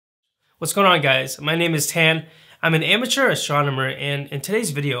What's going on, guys? My name is Tan. I'm an amateur astronomer, and in today's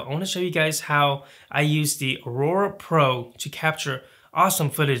video I want to show you guys how I use the Aurora Pro to capture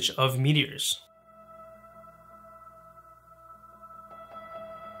awesome footage of meteors.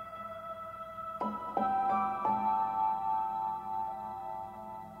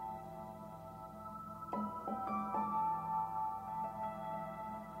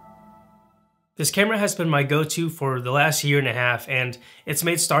 This camera has been my go-to for the last year and a half, and it's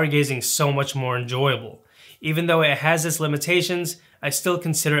made stargazing so much more enjoyable. Even though it has its limitations, I still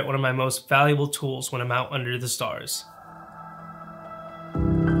consider it one of my most valuable tools when I'm out under the stars.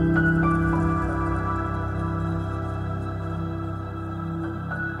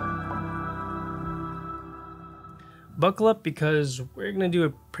 Buckle up because we're going to do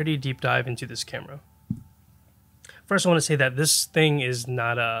a pretty deep dive into this camera. First, I want to say that this thing is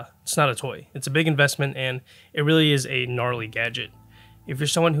not a toy. It's a big investment, and it really is a gnarly gadget. If you're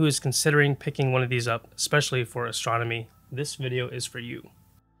someone who is considering picking one of these up, especially for astronomy, this video is for you.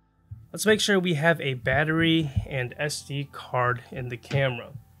 Let's make sure we have a battery and SD card in the camera.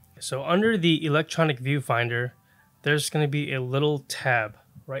 So under the electronic viewfinder, there's going to be a little tab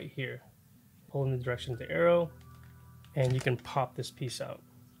right here. Pull in the direction of the arrow, and you can pop this piece out.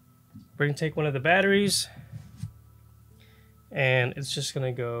 We're going to take one of the batteries, and it's just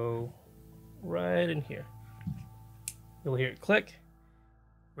gonna go right in here. You'll hear it click.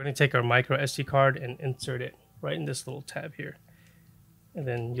 We're gonna take our micro SD card and insert it right in this little tab here. And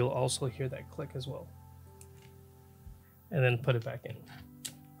then you'll also hear that click as well. And then put it back in.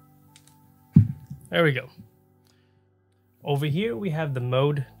 There we go. Over here we have the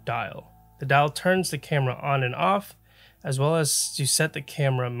mode dial. The dial turns the camera on and off, as well as to set the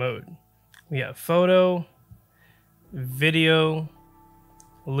camera mode. We have photo, video,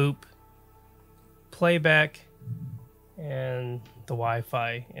 loop, playback, and the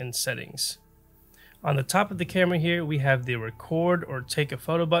Wi-Fi and settings. On the top of the camera here, we have the record or take a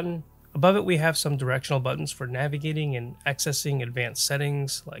photo button. Above it, we have some directional buttons for navigating and accessing advanced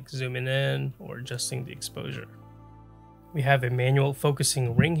settings like zooming in or adjusting the exposure. We have a manual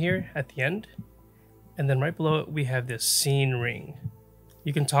focusing ring here at the end. And then right below it, we have this scene ring.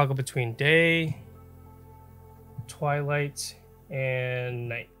 You can toggle between day, twilight, and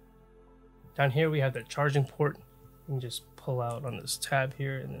night. Down here we have the charging port. You can just pull out on this tab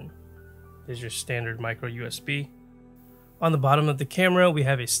here, and then there's your standard micro USB. On the bottom of the camera we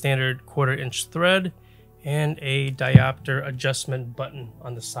have a standard 1/4 inch thread and a diopter adjustment button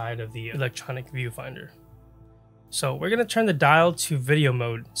on the side of the electronic viewfinder. So we're going to turn the dial to video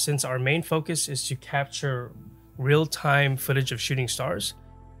mode since our main focus is to capture real-time footage of shooting stars.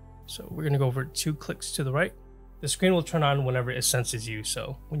 So we're going to go over 2 clicks to the right. The screen will turn on whenever it senses you,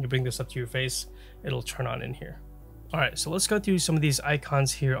 so when you bring this up to your face, it'll turn on in here. Alright, so let's go through some of these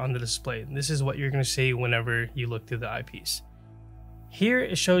icons here on the display. This is what you're going to see whenever you look through the eyepiece. Here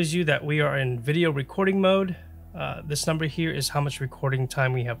it shows you that we are in video recording mode. This number here is how much recording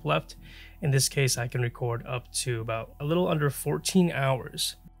time we have left. In this case, I can record up to about a little under 14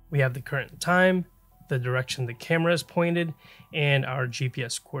 hours. We have the current time, the direction the camera is pointed, and our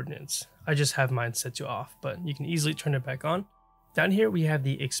GPS coordinates. I just have mine set to off, but you can easily turn it back on. Down here we have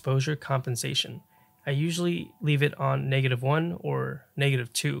the exposure compensation. I usually leave it on -1 or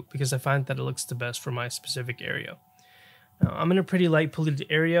 -2 because I find that it looks the best for my specific area. Now, I'm in a pretty light polluted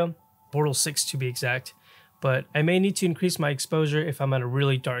area, Bortle 6 to be exact, but I may need to increase my exposure if I'm at a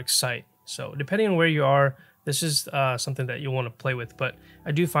really dark site. So depending on where you are, this is something that you'll want to play with, but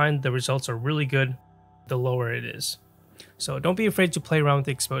I do find the results are really good the lower it is. So don't be afraid to play around with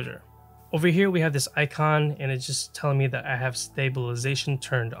the exposure. Over here we have this icon, and it's just telling me that I have stabilization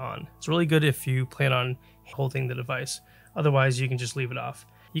turned on. It's really good if you plan on holding the device. Otherwise you can just leave it off.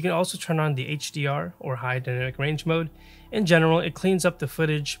 You can also turn on the HDR or high dynamic range mode. In general, it cleans up the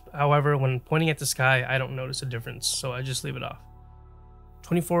footage. However, when pointing at the sky, I don't notice a difference, so I just leave it off.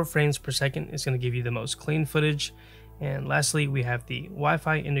 24 frames per second is going to give you the most clean footage. And lastly, we have the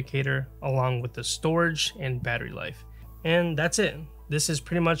Wi-Fi indicator along with the storage and battery life. And that's it. This is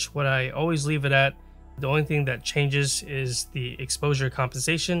pretty much what I always leave it at. The only thing that changes is the exposure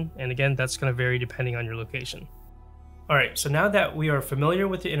compensation, and again, that's going to vary depending on your location. Alright, so now that we are familiar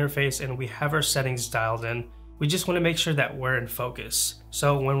with the interface and we have our settings dialed in, we just want to make sure that we're in focus.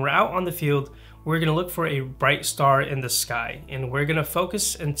 So when we're out on the field, we're going to look for a bright star in the sky, and we're going to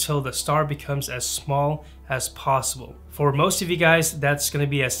focus until the star becomes as small as possible. For most of you guys, that's going to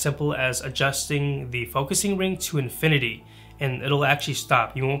be as simple as adjusting the focusing ring to infinity, and it'll actually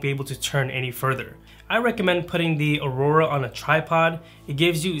stop. You won't be able to turn any further. I recommend putting the Aurora on a tripod. It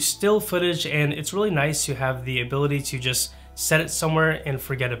gives you still footage, and it's really nice to have the ability to just set it somewhere and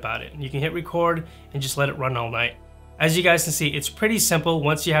forget about it. You can hit record and just let it run all night. As you guys can see, it's pretty simple.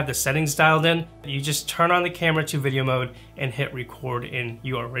 Once you have the settings dialed in, you just turn on the camera to video mode and hit record and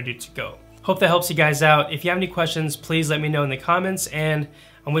you are ready to go. Hope that helps you guys out. If you have any questions, please let me know in the comments, and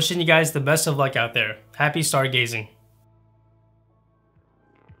I'm wishing you guys the best of luck out there. Happy stargazing.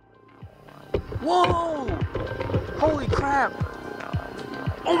 Whoa! Holy crap!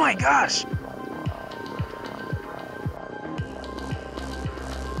 Oh my gosh!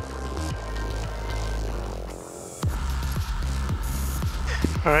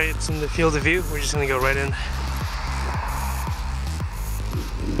 Alright, it's in the field of view. We're just gonna go right in.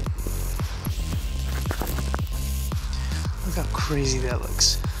 Look how crazy that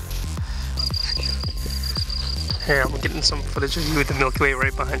looks. Here, I'm getting some footage of you with the Milky Way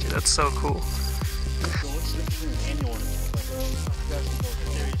right behind you. That's so cool.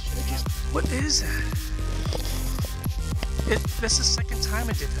 What is that? That's the second time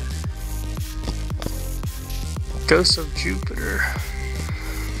I did that. Ghosts of Jupiter.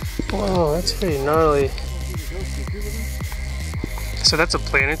 Whoa, that's pretty gnarly. So that's a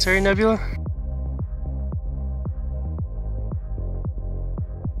planetary nebula?